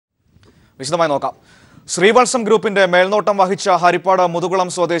വിശദമായി നോക്കാം. ശ്രീവത്സം ഗ്രൂപ്പിന്റെ മേൽനോട്ടം വഹിച്ച ഹരിപ്പാട് മുതുകുളം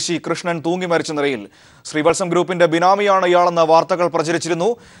സ്വദേശി കൃഷ്ണൻ തൂങ്ങി മരിച്ച നിലയിൽ. ശ്രീവത്സം ഗ്രൂപ്പിന്റെ ബിനാമിയാണ് ഇയാളെന്ന് വാർത്തകൾ പ്രചരിച്ചിരുന്നു.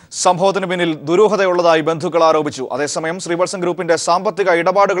 സംഭവത്തിന് പിന്നിൽ ദുരൂഹതയുള്ളതായി ബന്ധുക്കൾ ആരോപിച്ചു. അതേസമയം ശ്രീവത്സം ഗ്രൂപ്പിന്റെ സാമ്പത്തിക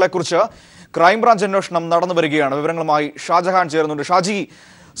ഇടപാടുകളെക്കുറിച്ച് ക്രൈംബ്രാഞ്ച് അന്വേഷണം നടന്നുവരികയാണ്. വിവരങ്ങളുമായി ഷാജഹാൻ ചേരുന്നുണ്ട്. ഷാജി,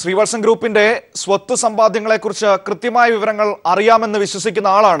 ശ്രീവത്സം ഗ്രൂപ്പിന്റെ സ്വത്ത് സമ്പാദ്യങ്ങളെക്കുറിച്ച് കൃത്യമായ വിവരങ്ങൾ അറിയാമെന്ന് വിശ്വസിക്കുന്ന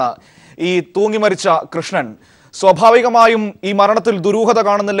ആളാണ് ഈ തൂങ്ങി മരിച്ച കൃഷ്ണൻ. സ്വാഭാവികമായും ഈ മരണത്തിൽ ദുരൂഹത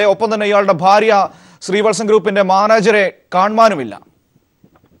കാണുന്നില്ലേ? ഒപ്പം തന്നെ ഇയാളുടെ ഭാര്യ ശ്രീവത്സം ഗ്രൂപ്പിന്റെ മാനേജരെ കാണുവാനുമില്ല.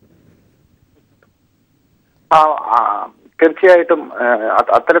 തീർച്ചയായിട്ടും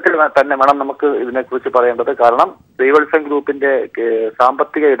അത്തരത്തിൽ തന്നെ വേണം നമുക്ക് ഇതിനെക്കുറിച്ച് പറയേണ്ടത്. കാരണം ശ്രീവത്സം ഗ്രൂപ്പിന്റെ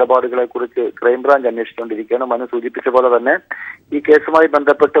സാമ്പത്തിക ഇടപാടുകളെ കുറിച്ച് ക്രൈംബ്രാഞ്ച് അന്വേഷിച്ചുകൊണ്ടിരിക്കുകയാണ്. മനു സൂചിപ്പിച്ച പോലെ തന്നെ ഈ കേസുമായി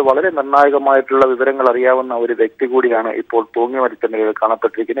ബന്ധപ്പെട്ട് വളരെ നിർണായകമായിട്ടുള്ള വിവരങ്ങൾ അറിയാവുന്ന ഒരു വ്യക്തി കൂടിയാണ് ഇപ്പോൾ തൂങ്ങി മരിച്ച നിലയിൽ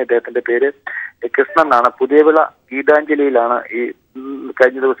കാണപ്പെട്ടിരിക്കുന്നത്. ഇദ്ദേഹത്തിന്റെ പേര് കൃഷ്ണൻ എന്നാണ്. പുതിയവിള ഗീതാഞ്ജലിയിലാണ് ഈ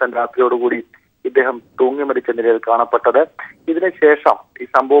കഴിഞ്ഞ ദിവസം രാത്രിയോടുകൂടി ഇദ്ദേഹം തൂങ്ങി മരിച്ച നിലയിൽ കാണപ്പെട്ടത്. ഇതിനുശേഷം ഈ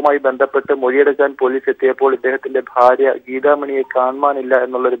സംഭവവുമായി ബന്ധപ്പെട്ട് മൊഴിയെടുക്കാൻ പോലീസ് എത്തിയപ്പോൾ ഇദ്ദേഹത്തിന്റെ ഭാര്യ ഗീതാമണിയെ കാണുവാനില്ല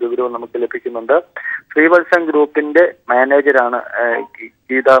എന്നുള്ളൊരു വിവരവും നമുക്ക് ലഭിക്കുന്നുണ്ട്. ശ്രീവത്സം ഗ്രൂപ്പിന്റെ മാനേജരാണ്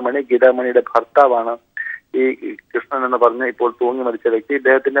ഗീതാമണിയുടെ ഭർത്താവാണ് ഈ കൃഷ്ണൻ എന്ന് പറഞ്ഞ് ഇപ്പോൾ തൂങ്ങി മരിച്ച വ്യക്തി.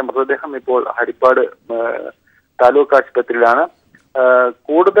 ഇദ്ദേഹത്തിന്റെ മൃതദേഹം ഇപ്പോൾ ഹരിപ്പാട് താലൂക്ക് ആശുപത്രിയിലാണ്.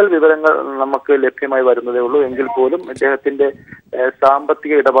 കൂടുതൽ വിവരങ്ങൾ നമുക്ക് ലഭ്യമായി വരുന്നതേ ഉള്ളൂ. എങ്കിൽ പോലും ഇദ്ദേഹത്തിന്റെ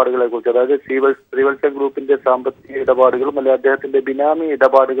സാമ്പത്തിക ഇടപാടുകളെ കുറിച്ച്, അതായത് ശ്രീവത്സം ഗ്രൂപ്പിന്റെ സാമ്പത്തിക ഇടപാടുകളും അല്ലെ അദ്ദേഹത്തിന്റെ ബിനാമി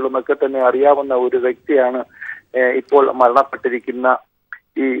ഇടപാടുകളും ഒക്കെ തന്നെ അറിയാവുന്ന ഒരു വ്യക്തിയാണ് ഇപ്പോൾ മരണപ്പെട്ടിരിക്കുന്ന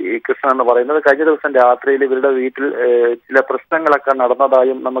ഈ കൃഷ്ണൻ എന്ന് പറയുന്നത്. കഴിഞ്ഞ ദിവസം രാത്രിയിൽ ഇവരുടെ വീട്ടിൽ ചില പ്രശ്നങ്ങളൊക്കെ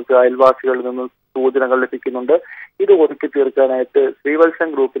നടന്നതായും നമുക്ക് അയൽവാസികളിൽ നിന്ന് സൂചനകൾ ലഭിക്കുന്നുണ്ട്. ഇത് ഒതുക്കി തീർക്കാനായിട്ട്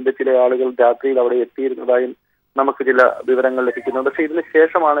ശ്രീവത്സം ഗ്രൂപ്പിന്റെ ചില ആളുകൾ രാത്രിയിൽ അവിടെ എത്തിയിരുന്നതായും നമുക്ക് ചില വിവരങ്ങൾ ലഭിക്കുന്നുണ്ട്. പക്ഷെ ഇതിന്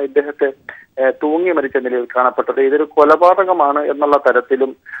ശേഷമാണ് ഇദ്ദേഹത്തെ തൂങ്ങി മരിച്ച നിലയിൽ കാണപ്പെട്ടത്. ഇതൊരു കൊലപാതകമാണ് എന്നുള്ള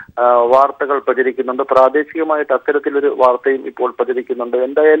തരത്തിലും വാർത്തകൾ പ്രചരിക്കുന്നുണ്ട്. പ്രാദേശികമായിട്ട് അത്തരത്തിലൊരു വാർത്തയും ഇപ്പോൾ പ്രചരിക്കുന്നുണ്ട്.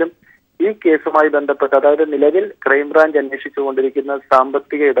 എന്തായാലും ഈ കേസുമായി ബന്ധപ്പെട്ട്, അതായത് നിലവിൽ ക്രൈംബ്രാഞ്ച് അന്വേഷിച്ചുകൊണ്ടിരിക്കുന്ന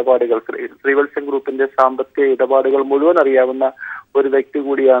സാമ്പത്തിക ഇടപാടുകൾ, ശ്രീവത്സം ഗ്രൂപ്പിന്റെ സാമ്പത്തിക ഇടപാടുകൾ മുഴുവൻ അറിയാവുന്ന ഒരു വ്യക്തി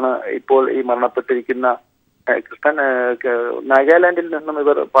കൂടിയാണ് ഇപ്പോൾ ഈ മരണപ്പെട്ടിരിക്കുന്ന കൃഷ്ണൻ. നാഗാലാൻഡിൽ നിന്നും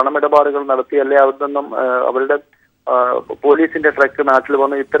ഇവർ പണമിടപാടുകൾ നടത്തി, അല്ലെ അവിടെ നിന്നും അവരുടെ പോലീസിന്റെ ട്രക്ക് നാട്ടിൽ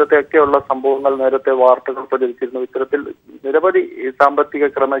വന്ന് ഇത്തരത്തെയൊക്കെയുള്ള സംഭവങ്ങൾ നേരത്തെ വാർത്തകൾ പ്രചരിച്ചിരുന്നു. ഇത്തരത്തിൽ നിരവധി സാമ്പത്തിക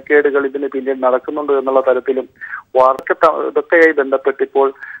ക്രമക്കേടുകൾ ഇതിന് പിന്നിൽ നടക്കുന്നുണ്ട് എന്നുള്ള തരത്തിലും ഇതൊക്കെയായി ബന്ധപ്പെട്ട് ഇപ്പോൾ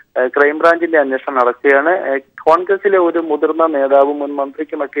ക്രൈംബ്രാഞ്ചിന്റെ അന്വേഷണം നടക്കുകയാണ്. കോൺഗ്രസിലെ ഒരു മുതിർന്ന നേതാവും മുൻ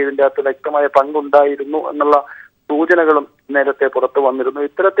മന്ത്രിക്കുമൊക്കെ ഇതിന്റെ അകത്ത് വ്യക്തമായ പങ്കുണ്ടായിരുന്നു എന്നുള്ള സൂചനകളും നേരത്തെ പുറത്തു വന്നിരുന്നു.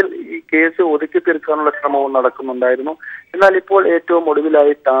 ഇത്തരത്തിൽ ഈ കേസ് ഒതുക്കി തീർക്കാനുള്ള ശ്രമവും നടക്കുന്നുണ്ടായിരുന്നു. എന്നാൽ ഇപ്പോൾ ഏറ്റവും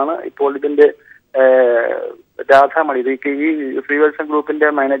ഒടുവിലായിട്ടാണ് ഇപ്പോൾ ഇതിന്റെ രാധാമണി, ഈ ശ്രീവത്സം ഗ്രൂപ്പിന്റെ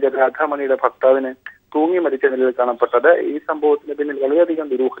മാനേജർ രാധാമണിയുടെ ഭർത്താവിന് തൂങ്ങി മരിച്ച നിലയിൽ കാണപ്പെട്ടത്. ഈ സംഭവത്തിന് പിന്നിൽ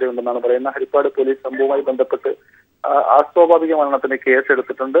വളരെയധികം ദുരൂഹതയുണ്ടെന്നാണ് പറയുന്നത്. ഹരിപ്പാട് പോലീസ് സംഭവവുമായി ബന്ധപ്പെട്ട് അസ്വാഭാവിക മരണത്തിന്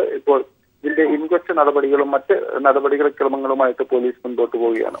കേസെടുത്തിട്ടുണ്ട്. ഇപ്പോൾ ഇതിന്റെ ഇൻക്വസ്റ്റ് നടപടികളും മറ്റ് നടപടിക്രമങ്ങളുമായിട്ട് പോലീസ് മുൻപോട്ട്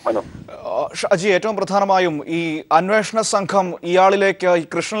പോവുകയാണ്. മനോ ഷാജി, ഏറ്റവും പ്രധാനമായും ഈ അന്വേഷണ സംഘം ഇയാളിലേക്ക്, ഈ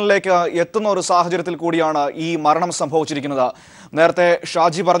കൃഷ്ണനിലേക്ക് എത്തുന്ന ഒരു സാഹചര്യത്തിൽ കൂടിയാണ് ഈ മരണം സംഭവിച്ചിരിക്കുന്നത്. നേരത്തെ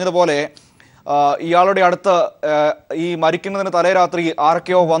ഷാജി പറഞ്ഞതുപോലെ ഇയാളുടെ അടുത്ത് ഈ മരിക്കുന്നതിന് തലേരാത്രി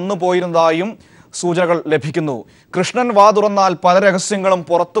ആരൊക്കെയോ വന്നു പോയിരുന്നതായും സൂചനകൾ ലഭിക്കുന്നു. കൃഷ്ണൻ വാ തുറന്നാൽ പല രഹസ്യങ്ങളും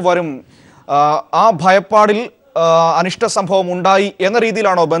പുറത്തു വരും, ആ ഭയപ്പാടിൽ അനിഷ്ട സംഭവം ഉണ്ടായി എന്ന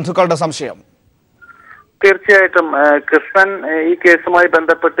രീതിയിലാണോ ബന്ധുക്കളുടെ സംശയം? തീർച്ചയായിട്ടും കൃഷ്ണൻ ഈ കേസുമായി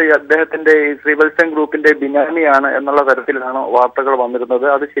ബന്ധപ്പെട്ട് അദ്ദേഹത്തിന്റെ ഈ ശ്രീവത്സം ഗ്രൂപ്പിന്റെ ബിനാമിയാണ് എന്നുള്ള തരത്തിലാണ് വാർത്തകൾ വന്നിരുന്നത്.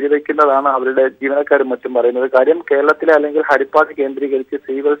 അത് ശരിവെക്കുന്നതാണ് അവരുടെ ജീവനക്കാരും മറ്റും പറയുന്നത്. കാര്യം കേരളത്തിലെ അല്ലെങ്കിൽ ഹരിപ്പാട് കേന്ദ്രീകരിച്ച്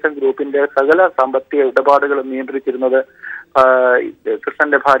ശ്രീവത്സം ഗ്രൂപ്പിന്റെ സകല സാമ്പത്തിക ഇടപാടുകളും നിയന്ത്രിച്ചിരുന്നത്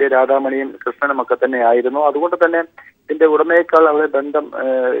കൃഷ്ണന്റെ ഭാര്യ രാധാമണിയും കൃഷ്ണനും ഒക്കെ തന്നെ ആയിരുന്നു. അതുകൊണ്ട് തന്നെ ഇതിന്റെ ഉടമയേക്കാൾ അവരുടെ ബന്ധം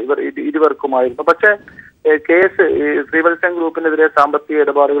ഇരുവർക്കുമായിരുന്നു. പക്ഷേ കേസ് ശ്രീവത്സം ഗ്രൂപ്പിനെതിരെ സാമ്പത്തിക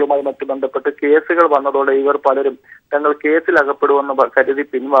ഇടപാടുകളുമായി മറ്റു ബന്ധപ്പെട്ട് കേസുകൾ വന്നതോടെ ഇവർ പലരും തങ്ങൾ കേസിൽ അകപ്പെടുമെന്ന് കരുതി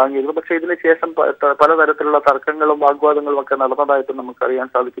പിൻവാങ്ങിയിരുന്നു. പക്ഷെ ഇതിനുശേഷം പലതരത്തിലുള്ള തർക്കങ്ങളും വാഗ്വാദങ്ങളും ഒക്കെ നടന്നതായിട്ട് നമുക്കറിയാൻ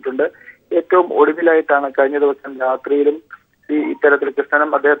സാധിച്ചിട്ടുണ്ട്. ഏറ്റവും ഒടുവിലായിട്ടാണ് കഴിഞ്ഞ ദിവസം രാത്രിയിലും ഇത്തരത്തിൽ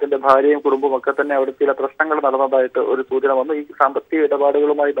കൃഷ്ണനും അദ്ദേഹത്തിന്റെ ഭാര്യയും കുടുംബവും ഒക്കെ തന്നെ അവിടെ ചില പ്രശ്നങ്ങൾ നടന്നതായിട്ട് ഒരു സൂചന വന്നു. ഈ സാമ്പത്തിക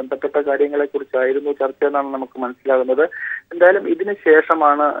ഇടപാടുകളുമായി ബന്ധപ്പെട്ട കാര്യങ്ങളെ കുറിച്ചായിരുന്നു ചർച്ച എന്നാണ് നമുക്ക് മനസ്സിലാകുന്നത്. എന്തായാലും ഇതിന്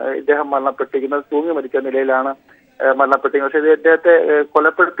ശേഷമാണ് ഇദ്ദേഹം മരണപ്പെട്ടിരിക്കുന്നത്. തൂങ്ങി മരിച്ച നിലയിലാണ് മരണപ്പെട്ടിരിക്കുന്നത്. പക്ഷേ ഇദ്ദേഹത്തെ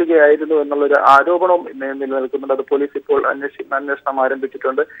കൊലപ്പെടുത്തുകയായിരുന്നു എന്നുള്ളൊരു ആരോപണവും നിലനിൽക്കുന്നുണ്ട്. അത് പോലീസ് ഇപ്പോൾ അന്വേഷണം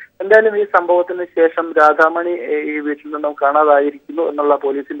ആരംഭിച്ചിട്ടുണ്ട്. എന്തായാലും ഈ സംഭവത്തിന് ശേഷം രാധാമണി ഈ വീട്ടിൽ നിന്നും കാണാതായിരിക്കുന്നു എന്നുള്ള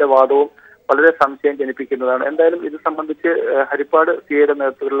പോലീസിന്റെ വാദവും വളരെ സംശയം ജനിപ്പിക്കുന്നതാണ്. എന്തായാലും ഇത് സംബന്ധിച്ച് ഹരിപ്പാട് സിഐയുടെ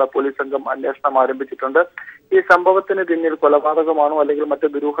നേതൃത്വത്തിലുള്ള പോലീസ് സംഘം അന്വേഷണം ആരംഭിച്ചിട്ടുണ്ട്. ഈ സംഭവത്തിന് പിന്നിൽ കൊലപാതകമാണോ അല്ലെങ്കിൽ മറ്റ്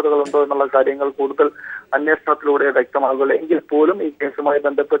ദുരൂഹതകളുണ്ടോ എന്നുള്ള കാര്യങ്ങൾ കൂടുതൽ അന്വേഷണത്തിലൂടെ വ്യക്തമാകുള്ളൂ. എങ്കിൽ പോലും ഈ കേസുമായി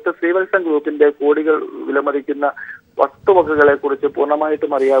ബന്ധപ്പെട്ട് ശ്രീവത്സം ഗ്രൂപ്പിന്റെ കോടികൾ വിലമതിക്കുന്ന വസ്തുവകകളെ കുറിച്ച്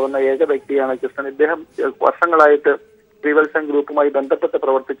പൂർണ്ണമായിട്ടും അറിയാവുന്ന ഏക വ്യക്തിയാണ് കൃഷ്ണൻ. ഇദ്ദേഹം വർഷങ്ങളായിട്ട് ശ്രീവത്സം ഗ്രൂപ്പുമായി ബന്ധപ്പെട്ട്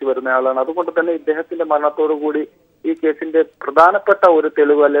പ്രവർത്തിച്ചു വരുന്ന ആളാണ്. അതുകൊണ്ട് തന്നെ ഇദ്ദേഹത്തിന്റെ മരണത്തോടുകൂടി ഈ കേസിന്റെ പ്രധാനപ്പെട്ട ഒരു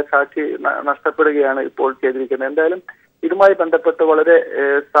തെളിവ് അല്ലെ സാക്ഷി നഷ്ടപ്പെടുകയാണ് ഇപ്പോൾ ചെയ്തിരിക്കുന്നത്. എന്തായാലും ഇതുമായി ബന്ധപ്പെട്ട് വളരെ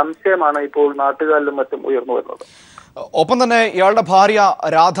സംശയമാണ് ഇപ്പോൾ നാട്ടുകാരിലും മറ്റും ഉയർന്നു വരുന്നത്. ഒപ്പം തന്നെ ഇയാളുടെ ഭാര്യ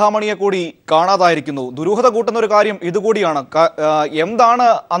രാധാമണിയെ കൂടി കാണാതായിരിക്കുന്നു. ദുരൂഹത കൂട്ടുന്ന ഒരു കാര്യം ഇതുകൂടിയാണ്. എന്താണ്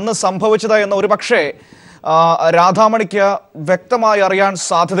അന്ന് സംഭവിച്ചത് എന്ന ഒരു പക്ഷേ രാധാമണിക്ക് വ്യക്തമായി അറിയാൻ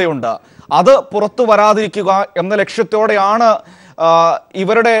സാധ്യതയുണ്ട്. അത് പുറത്തു വരാതിരിക്കുക എന്ന ലക്ഷ്യത്തോടെയാണ്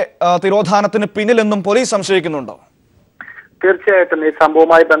ഇവരുടെ തിരോധാനത്തിന് പിന്നിലെന്നും പോലീസ് സംശയിക്കുന്നുണ്ടോ? തീർച്ചയായിട്ടും ഈ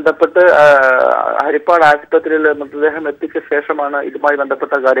സംഭവവുമായി ബന്ധപ്പെട്ട് ഹരിപ്പാട് ആശുപത്രിയിൽ മൃതദേഹം എത്തിച്ച ശേഷമാണ് ഇതുമായി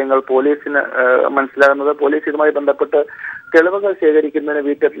ബന്ധപ്പെട്ട കാര്യങ്ങൾ പോലീസിന് മനസ്സിലാകുന്നത്. പോലീസ് ഇതുമായി ബന്ധപ്പെട്ട് തെളിവുകൾ ശേഖരിക്കുന്നതിന്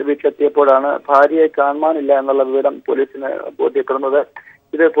വീട്ടിലെത്തിയപ്പോഴാണ് ഭാര്യയെ കാണാനില്ല എന്നുള്ള വിവരം പോലീസിന് ബോധ്യപ്പെടുന്നത്.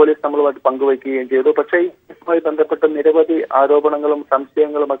 ഇത് പോലീസ് നമ്മളുമായിട്ട് പങ്കുവയ്ക്കുകയും ചെയ്തു. പക്ഷേ ഇതുമായി ബന്ധപ്പെട്ട് നിരവധി ആരോപണങ്ങളും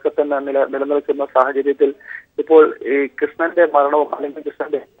സംശയങ്ങളും ഒക്കെ തന്നെ നിലനിൽക്കുന്ന സാഹചര്യത്തിൽ ഇപ്പോൾ ഈ കൃഷ്ണന്റെ മരണവും അല്ലെങ്കിൽ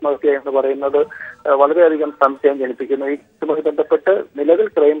കൃഷ്ണന്റെ ആത്മഹത്യ എന്ന് പറയുന്നത് വളരെയധികം സംശയം ജനിപ്പിക്കുന്നു. ഇതുമായി ബന്ധപ്പെട്ട് നിലവിൽ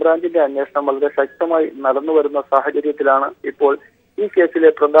ക്രൈംബ്രാഞ്ചിന്റെ അന്വേഷണം വളരെ ശക്തമായി നടന്നു വരുന്ന സാഹചര്യത്തിലാണ് ഇപ്പോൾ ഈ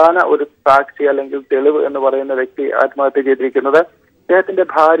കേസിലെ പ്രധാന ഒരു സാക്ഷി അല്ലെങ്കിൽ തെളിവ് എന്ന് പറയുന്ന വ്യക്തി ആത്മഹത്യ ചെയ്തിരിക്കുന്നത്. അദ്ദേഹത്തിന്റെ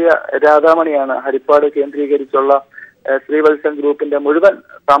ഭാര്യ രാധാമണിയാണ് ഹരിപ്പാട് കേന്ദ്രീകരിച്ചുള്ള ശ്രീവത്സം ഗ്രൂപ്പിന്റെ മുഴുവൻ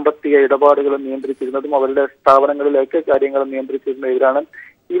സാമ്പത്തിക ഇടപാടുകളും നിയന്ത്രിച്ചിരുന്നതും അവരുടെ സ്ഥാപനങ്ങളിലേക്ക് കാര്യങ്ങൾ നിയന്ത്രിച്ചിരുന്ന ഇവരാണ്.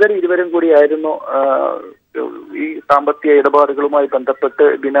 ഇരുവരും കൂടിയായിരുന്നു ഈ സാമ്പത്തിക ഇടപാടുകളുമായി ബന്ധപ്പെട്ട്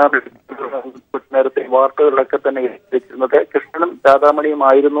ബിനാമി നേരത്തെ വാർത്തകളിലൊക്കെ തന്നെ എത്തിച്ചിരുന്നത്. കൃഷ്ണനും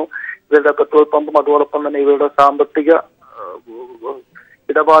രാധാമണിയുമായിരുന്നു ഇവരുടെ പെട്രോൾ പമ്പും അതോടൊപ്പം തന്നെ ഇവരുടെ സാമ്പത്തിക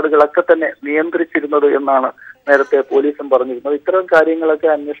ഇടപാടുകളൊക്കെ തന്നെ നിയന്ത്രിച്ചിരുന്നത് എന്നാണ് നേരത്തെ പോലീസും പറഞ്ഞിരുന്നത്. ഇത്തരം കാര്യങ്ങളൊക്കെ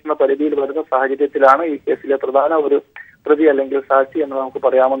അന്വേഷണ പരിധിയിൽ വരുന്ന സാഹചര്യത്തിലാണ് ഈ കേസിലെ പ്രധാന ഒരു പ്രതി അല്ലെങ്കിൽ സാക്ഷി എന്ന് നമുക്ക്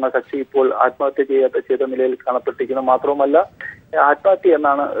പറയാവുന്ന കക്ഷി ഇപ്പോൾ ആത്മഹത്യ ചെയ്ത നിലയിൽ കാണപ്പെട്ടിരിക്കുന്നത്. മാത്രവുമല്ല ആത്മഹത്യ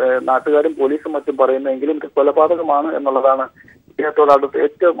എന്നാണ് നാട്ടുകാരും പോലീസും മറ്റും പറയുന്നതെങ്കിലും ഇത് കൊലപാതകമാണ് എന്നുള്ളതാണ് ഇദ്ദേഹത്തോട്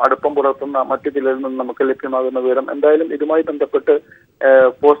ഏറ്റവും അടുപ്പം പുലർത്തുന്ന മറ്റു ജില്ലയിൽ നിന്ന് നമുക്ക് ലഭ്യമാകുന്ന വിവരം. എന്തായാലും ഇതുമായി ബന്ധപ്പെട്ട്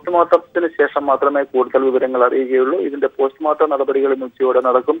പോസ്റ്റ്മോർട്ടത്തിന് ശേഷം മാത്രമേ കൂടുതൽ വിവരങ്ങൾ അറിയുകയുള്ളൂ. ഇതിന്റെ പോസ്റ്റ്മോർട്ടം നടപടികൾ ഇന്ന് ഉച്ചയോടെ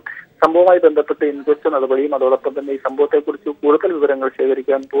നടക്കും. സംഭവവുമായി ബന്ധപ്പെട്ട് ഇൻക്വസ്റ്റ് നടപടിയും അതോടൊപ്പം തന്നെ ഈ സംഭവത്തെക്കുറിച്ച് കൂടുതൽ വിവരങ്ങൾ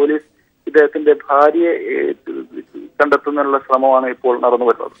ശേഖരിക്കാൻ പോലീസ് ഇദ്ദേഹത്തിന്റെ ഭാര്യയെ കണ്ടെത്തുന്നതിനുള്ള ശ്രമമാണ് ഇപ്പോൾ നടന്നു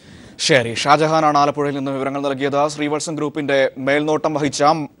വരുന്നത്. ശരി, ഷാജഹാനാണ് ആലപ്പുഴയിൽ നിന്ന് വിവരങ്ങൾ നൽകിയത്. ശ്രീവത്സം ഗ്രൂപ്പിന്റെ മേൽനോട്ടം വഹിച്ച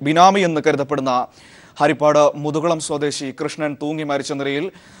ബിനാമി എന്ന് കരുതപ്പെടുന്ന ഹരിപ്പാട് മുതുകുളം സ്വദേശി കൃഷ്ണൻ തൂങ്ങി മരിച്ച നിലയിൽ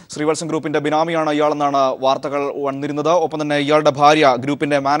ശ്രീവത്സം ഗ്രൂപ്പിന്റെ ബിനാമിയാണ് ഇയാളെന്നാണ് വാർത്തകൾ വന്നിരുന്നത്. ഒപ്പം തന്നെ ഇയാളുടെ ഭാര്യ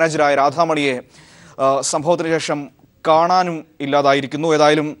ഗ്രൂപ്പിന്റെ മാനേജറായ രാധാമണിയെ സംഭവത്തിന് ശേഷം കാണാനും ഇല്ലാതായിരിക്കുന്നു.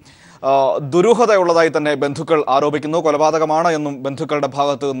 ഏതായാലും ദുരൂഹതയുള്ളതായി തന്നെ ബന്ധുക്കൾ ആരോപിക്കുന്നു. കൊലപാതകമാണ് എന്നും ബന്ധുക്കളുടെ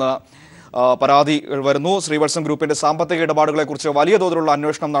ഭാഗത്തു നിന്ന് പരാതി വരുന്നു. ശ്രീവത്സം ഗ്രൂപ്പിന്റെ സാമ്പത്തിക ഇടപാടുകളെക്കുറിച്ച് വലിയ തോതിലുള്ള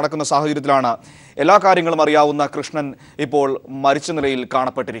അന്വേഷണം നടക്കുന്ന സാഹചര്യത്തിലാണ് എല്ലാ കാര്യങ്ങളും അറിയാവുന്ന കൃഷ്ണൻ ഇപ്പോൾ മരിച്ച നിലയിൽ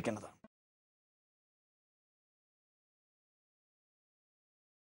കാണപ്പെട്ടിരിക്കുന്നത്.